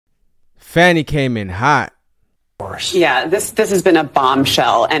Fani came in hot. Yeah, this has been a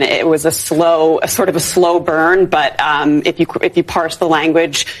bombshell, and it was a sort of a slow burn. But if you parse the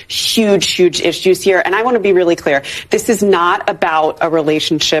language, huge issues here. And I want to be really clear: this is not about a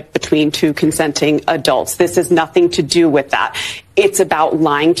relationship between two consenting adults. This has nothing to do with that. It's about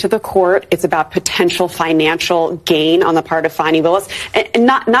lying to the court. It's about potential financial gain on the part of Fani Willis, and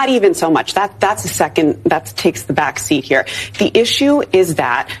not even so much. That's a second. That takes the back seat here. The issue is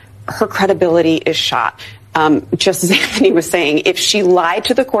that her credibility is shot. Just as Anthony was saying, if she lied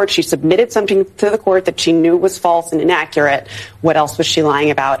to the court, she submitted something to the court that she knew was false and inaccurate, what else was she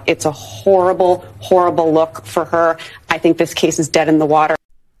lying about? It's a horrible look for her. I think this case is dead in the water.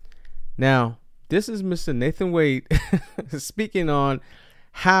 Now, this is Mr. Nathan Wade speaking on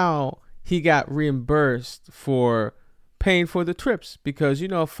how he got reimbursed for paying for the trips, because, you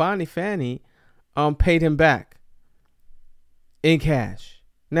know, Fani paid him back in cash.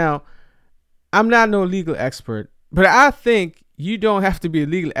 Now, I'm not no legal expert, but I think you don't have to be a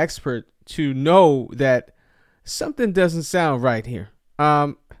legal expert to know that something doesn't sound right here.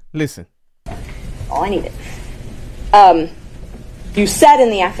 Listen. All I needed. You said in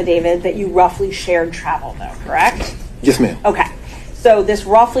the affidavit that you roughly shared travel, though, correct? Yes, ma'am. Okay. So this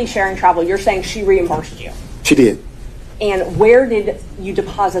roughly sharing travel, you're saying she reimbursed you? She did. And where did you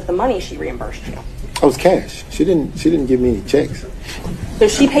deposit the money she reimbursed you? Oh, it was cash. She didn't give me any checks. So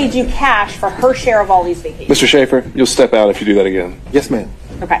she paid you cash for her share of all these vacations? Mr. Schaefer, you'll step out if you do that again. Yes, ma'am.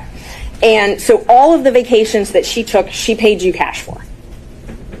 Okay. And so all of the vacations that she took, she paid you cash for?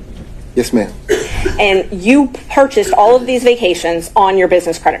 Yes, ma'am. And you purchased all of these vacations on your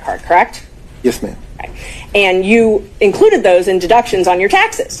business credit card, correct? Yes, ma'am. Okay. And you included those in deductions on your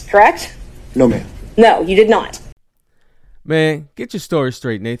taxes, correct? No, ma'am. No, you did not. Man, get your story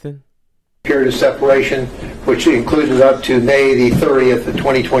straight, Nathan. Period of separation, which included up to May the 30th of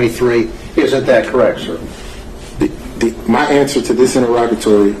 2023. Isn't that correct, sir? My answer to this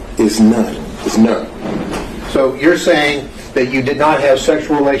interrogatory is none. Is no. So you're saying that you did not have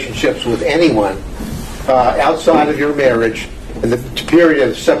sexual relationships with anyone outside of your marriage, and the period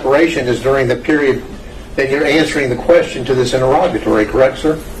of separation is during the period that you're answering the question to this interrogatory, correct,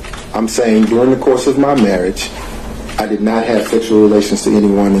 sir? I'm saying during the course of my marriage, I did not have sexual relations to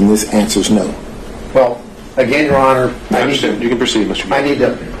anyone, and this answer's no. Well, again, Your Honor, You can proceed,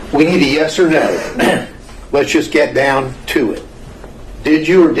 Mr. we need a yes or no. Let's just get down to it. Did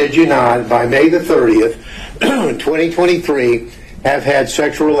you or did you not, by May the 30th, 2023, have had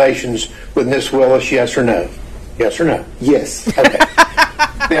sexual relations with Miss Willis, yes or no? Yes or no? Yes. Okay.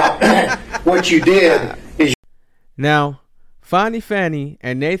 Now, what you did is... Now, Fani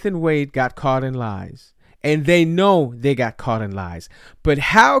and Nathan Wade got caught in lies. And they know they got caught in lies. But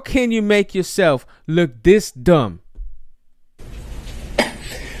how can you make yourself look this dumb?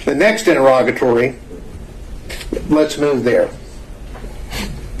 The next interrogatory, let's move there.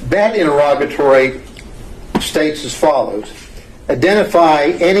 That interrogatory states as follows. Identify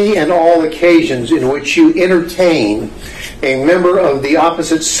any and all occasions in which you entertain a member of the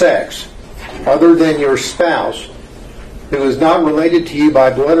opposite sex other than your spouse who is not related to you by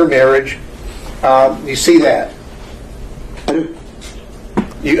blood or marriage. You see that?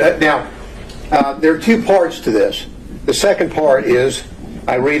 Now, there are two parts to this. The second part is,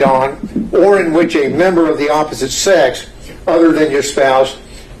 I read on, or in which a member of the opposite sex, other than your spouse,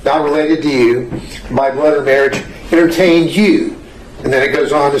 not related to you by blood or marriage, entertained you. And then it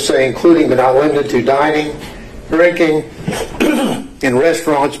goes on to say, including but not limited to dining, drinking, in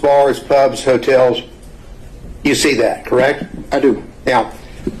restaurants, bars, pubs, hotels. You see that, correct? I do. Now,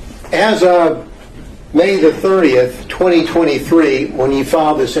 as of May the 30th, 2023, when you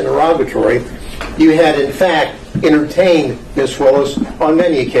filed this interrogatory, you had in fact entertained Miss Willis on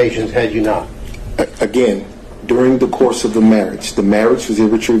many occasions, had you not? Again, during the course of the marriage was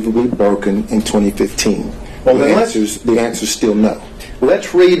irretrievably broken in 2015. Well, the answer's still no.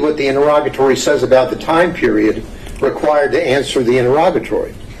 Let's read what the interrogatory says about the time period required to answer the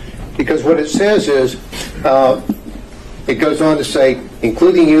interrogatory. Because what it says is, it goes on to say,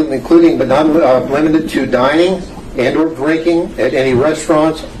 including but not limited to dining and or drinking at any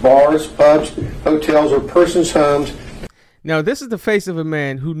restaurants, bars, pubs, hotels, or persons' homes. Now, this is the face of a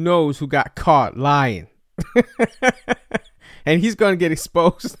man who knows who got caught lying. And he's going to get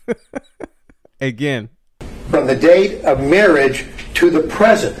exposed again. From the date of marriage to the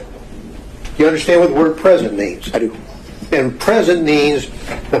present. You understand what the word present means? I do. And present means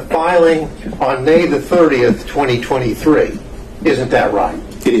the filing on May the 30th, 2023. Isn't that right?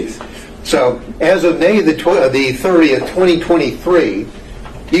 It is. So, as of May the 30th, 2023,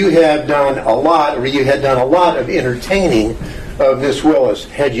 you had done a lot of entertaining of Miss Willis,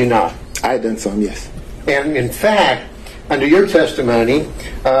 had you not? I had done some, yes. And in fact, under your testimony,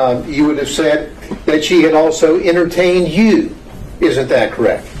 you would have said that she had also entertained you. Isn't that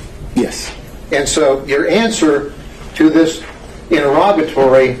correct? Yes. And so your answer to this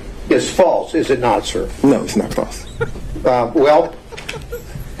interrogatory is false, is it not, sir? No, it's not false. Well,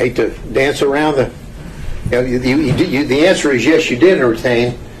 hate to dance around the... the answer is yes, you did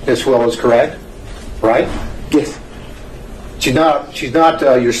entertain Miss Willis, correct? Right? Yes. She's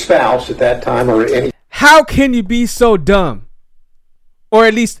not your spouse at that time or any... How can you be so dumb? Or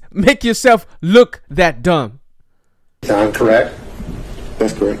at least make yourself look that dumb? time, correct?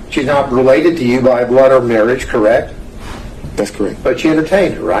 That's correct. She's not related to you by blood or marriage, correct? That's correct. But you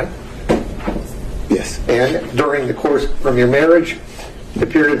entertained her, right? Yes. And during the course from your marriage, the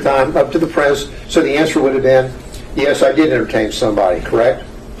period of time up to the present, so the answer would have been, yes, I did entertain somebody, correct?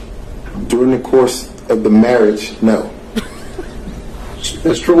 During the course of the marriage, no.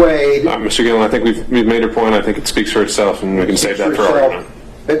 Mr. Wade. Mr. Gillen, I think we've made our point. I think it speaks for itself, and we can save that for argument.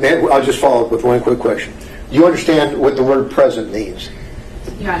 I'll just follow up with one quick question. Do you understand what the word present means?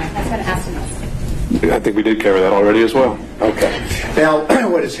 Your Honor, that's what I asked him. I think we did cover that already as well. Okay. Now,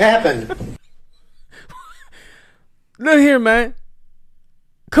 what has happened... Look here, man.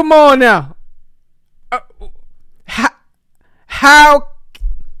 Come on now. How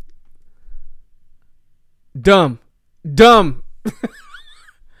dumb.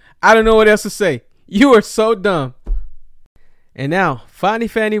 I don't know what else to say. You are so dumb. And now,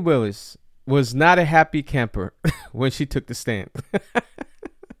 Fani Willis was not a happy camper when she took the stand.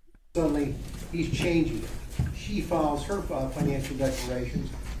 Suddenly, he's changing. She files her financial declarations.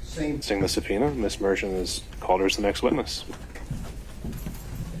 Same. Seeing the subpoena, Ms. Merchant is called her as the next witness.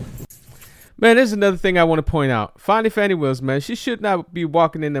 Man, there's another thing I want to point out. Fani Willis, man, she should not be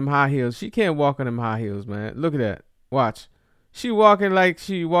walking in them high heels. She can't walk in them high heels, man. Look at that. Watch. She walking like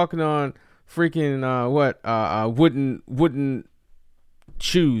she walking on freaking wooden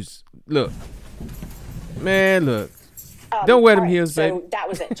shoes. Look. Man, look. Don't wear them heels, baby. So that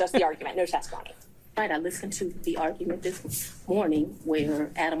was it, just the argument, no testimony. Right, I listened to the argument this morning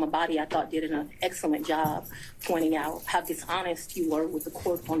where Adam Abadi, I thought, did an excellent job pointing out how dishonest you were with the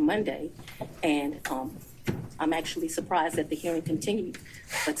court on Monday. And I'm actually surprised that the hearing continued.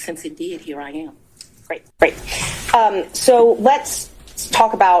 But since it did, here I am. Great. So let's just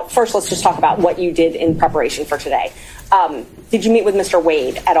talk about what you did in preparation for today. Did you meet with Mr.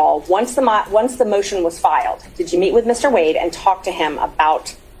 Wade at all? Once the motion was filed, did you meet with Mr. Wade and talk to him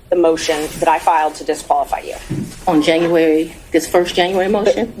about the motion that I filed to disqualify you? On this first January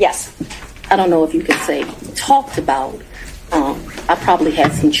motion? Yes. I don't know if you could say talked about. I probably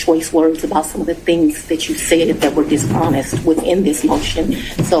had some choice words about some of the things that you said that were dishonest within this motion.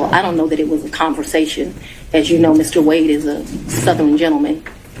 So I don't know that it was a conversation. As you know, Mr. Wade is a Southern gentleman.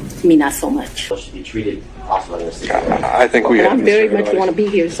 Me, not so much. Should be treated hostile. I think we have. I very much want to be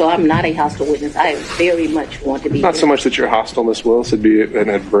here, so I'm not a hostile witness. I very much want to be Not here. so much that you're hostile, Ms. Willis. It'd be an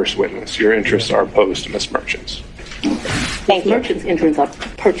adverse witness. Your interests are opposed to Ms. Merchant's. Thank you. Merchant's interests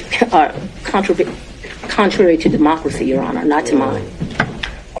are contrary to democracy, Your Honor, not to mine.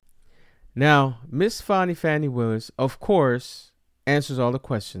 Now, Miss Fani Willis, of course, answers all the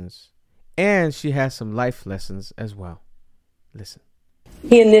questions. And she has some life lessons as well. Listen.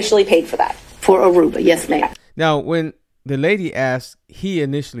 He initially paid for that. For Aruba, yes, ma'am. Now, when the lady asked, he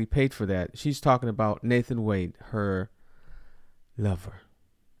initially paid for that, she's talking about Nathan Wade, her lover.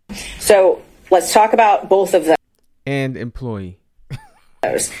 So let's talk about both of those. And employee.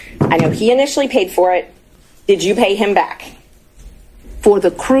 I know he initially paid for it. Did you pay him back? For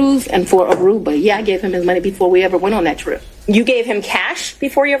the cruise and for Aruba, yeah, I gave him his money before we ever went on that trip. You gave him cash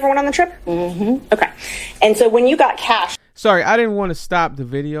before you ever went on the trip? Mm-hmm. Okay. And so when you got cash... Sorry, I didn't want to stop the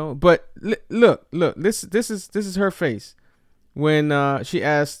video, but look, this is her face when she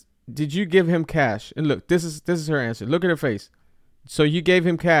asked, "Did you give him cash?" And look, this is her answer. Look at her face. So you gave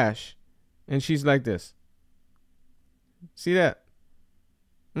him cash, and she's like this. See that?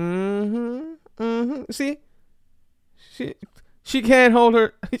 See, she can't hold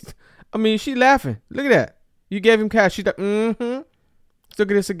her. I mean, she laughing. Look at that. You gave him cash. She's like, Look at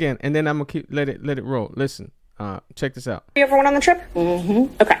this again, and then I'm gonna let it roll. Listen. Check this out. You ever went on the trip?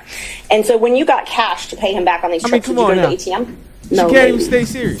 Mm-hmm. Okay. And so when you got cash to pay him back on these trips, did you go to the ATM? No. She can't even stay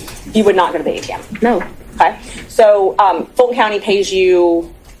serious. You would not go to the ATM? No. Okay. So Fulton County pays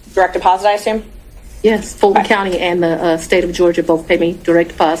you direct deposit, I assume? Yes, Fulton County and the state of Georgia both pay me direct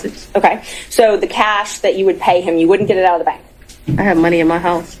deposits. Okay. So the cash that you would pay him, you wouldn't get it out of the bank? I have money in my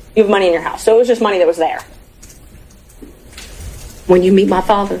house. You have money in your house. So it was just money that was there? When you meet my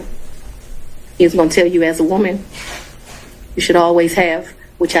father, he's going to tell you as a woman, you should always have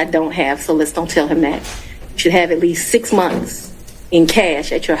which I don't have, so let's don't tell him that. You should have at least 6 months in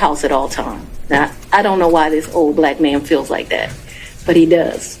cash at your house at all times. Now, I don't know why this old black man feels like that, but he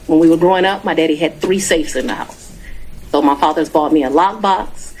does. When we were growing up, my daddy had 3 safes in the house. So my father's bought me a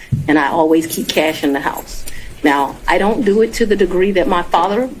lockbox, and I always keep cash in the house. Now, I don't do it to the degree that my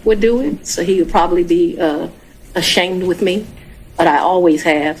father would do it, so he would probably be ashamed with me, but I always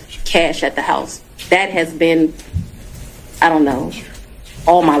have cash at the house. That has been, I don't know,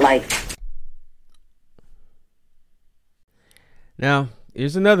 all my life. Now,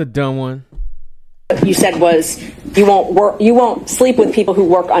 here's another dumb one. You said was you won't sleep with people who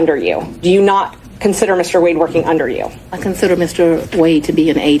work under you. Do you not consider Mr. Wade working under you? I consider Mr. Wade to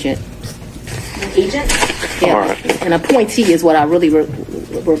be an agent. Agent? Yeah, All right. an appointee is what I really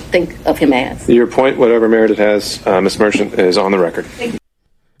think of him as. Your point, whatever merit it has, Ms. Merchant, is on the record.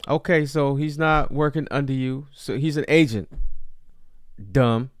 Okay, so he's not working under you. So he's an agent.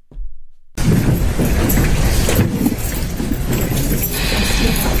 Dumb.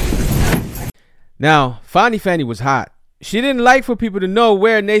 Now, Fani was hot. She didn't like for people to know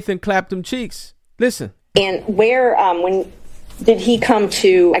where Nathan clapped them cheeks. Listen. And where, when did he come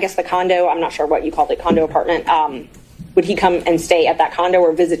to, I guess, the condo? I'm not sure what you called it, condo apartment. Would he come and stay at that condo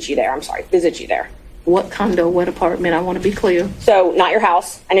or visit you there? I'm sorry, visit you there. What condo, what apartment? I want to be clear. So not your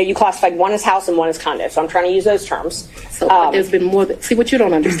house. I know you classified one as house and one as condo, so I'm trying to use those terms. So there's been more. See, what you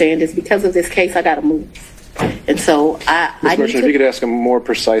don't understand is because of this case, I got to move. And so I Ms. Merchant, if you could ask a more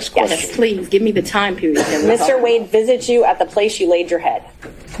precise question. Yes, please, give me the time period. Mr. Wade visited you at the place you laid your head.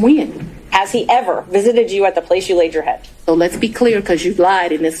 When? Has he ever visited you at the place you laid your head? So let's be clear, because you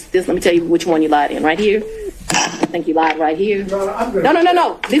lied in this. Let me tell you which one you lied in. Right here. I think you lied right here.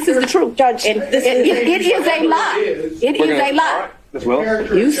 No. This is the truth, Judge. And it is a lie. It is a lie. Ms.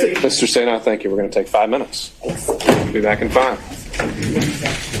 Willis? Mr. Sena, thank you. We're going to take 5 minutes. Be back in 5.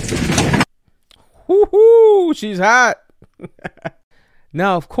 Woohoo! She's hot.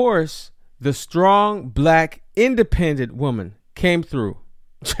 Now, of course, the strong, black, independent woman came through.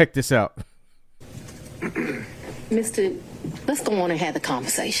 Check this out. Mr. Let's go on and have the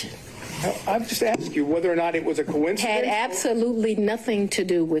conversation. I've just asked you whether or not it was a coincidence. Had absolutely nothing to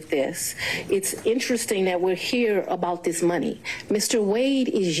do with this. It's interesting that we're here about this money. Mr. Wade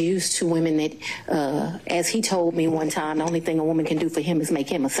is used to women that, as he told me one time, the only thing a woman can do for him is make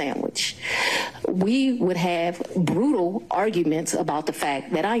him a sandwich. We would have brutal arguments about the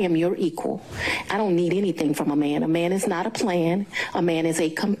fact that I am your equal. I don't need anything from a man. A man is not a plan. A man is a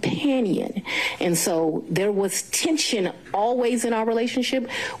companion. And so there was tension always in our relationship,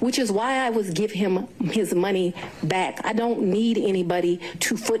 which is why I would give him his money back. I don't need anybody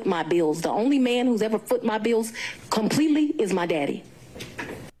to foot my bills. The only man who's ever foot my bills completely is my daddy.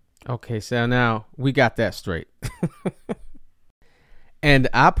 Okay, so now we got that straight. And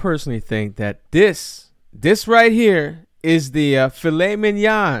I personally think that this right here is the filet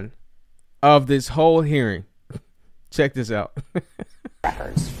mignon of this whole hearing. Check this out.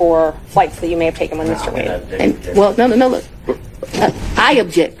 Records for flights that you may have taken with Mr. Wade. No, look. I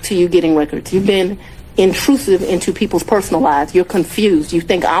object to you getting records. You've been intrusive into people's personal lives. You're confused. You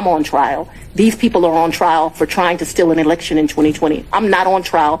think I'm on trial. These people are on trial for trying to steal an election in 2020. I'm not on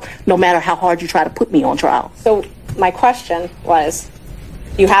trial, no matter how hard you try to put me on trial. So my question was,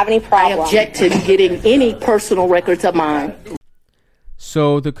 do you have any problem? I object to getting any personal records of mine.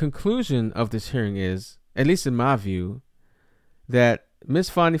 So the conclusion of this hearing is, at least in my view, that Miss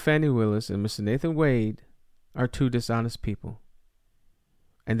Fani Willis and Mr. Nathan Wade are two dishonest people.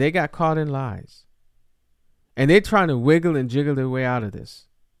 And they got caught in lies. And they're trying to wiggle and jiggle their way out of this.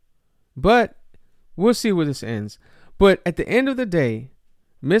 But we'll see where this ends. But at the end of the day,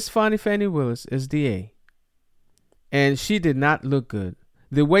 Miss Fani Willis is DA. And she did not look good.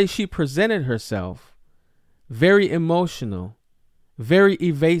 The way she presented herself, very emotional, very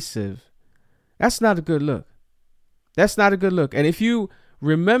evasive. That's not a good look. That's not a good look. And if you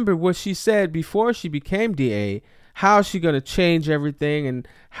remember what she said before she became DA, how she's going to change everything and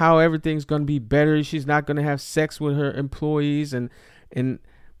how everything's going to be better. She's not going to have sex with her employees. And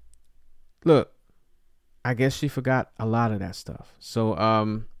look, I guess she forgot a lot of that stuff.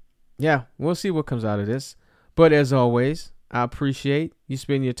 So, yeah, we'll see what comes out of this. But as always, I appreciate you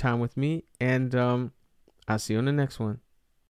spending your time with me. And I'll see you on the next one.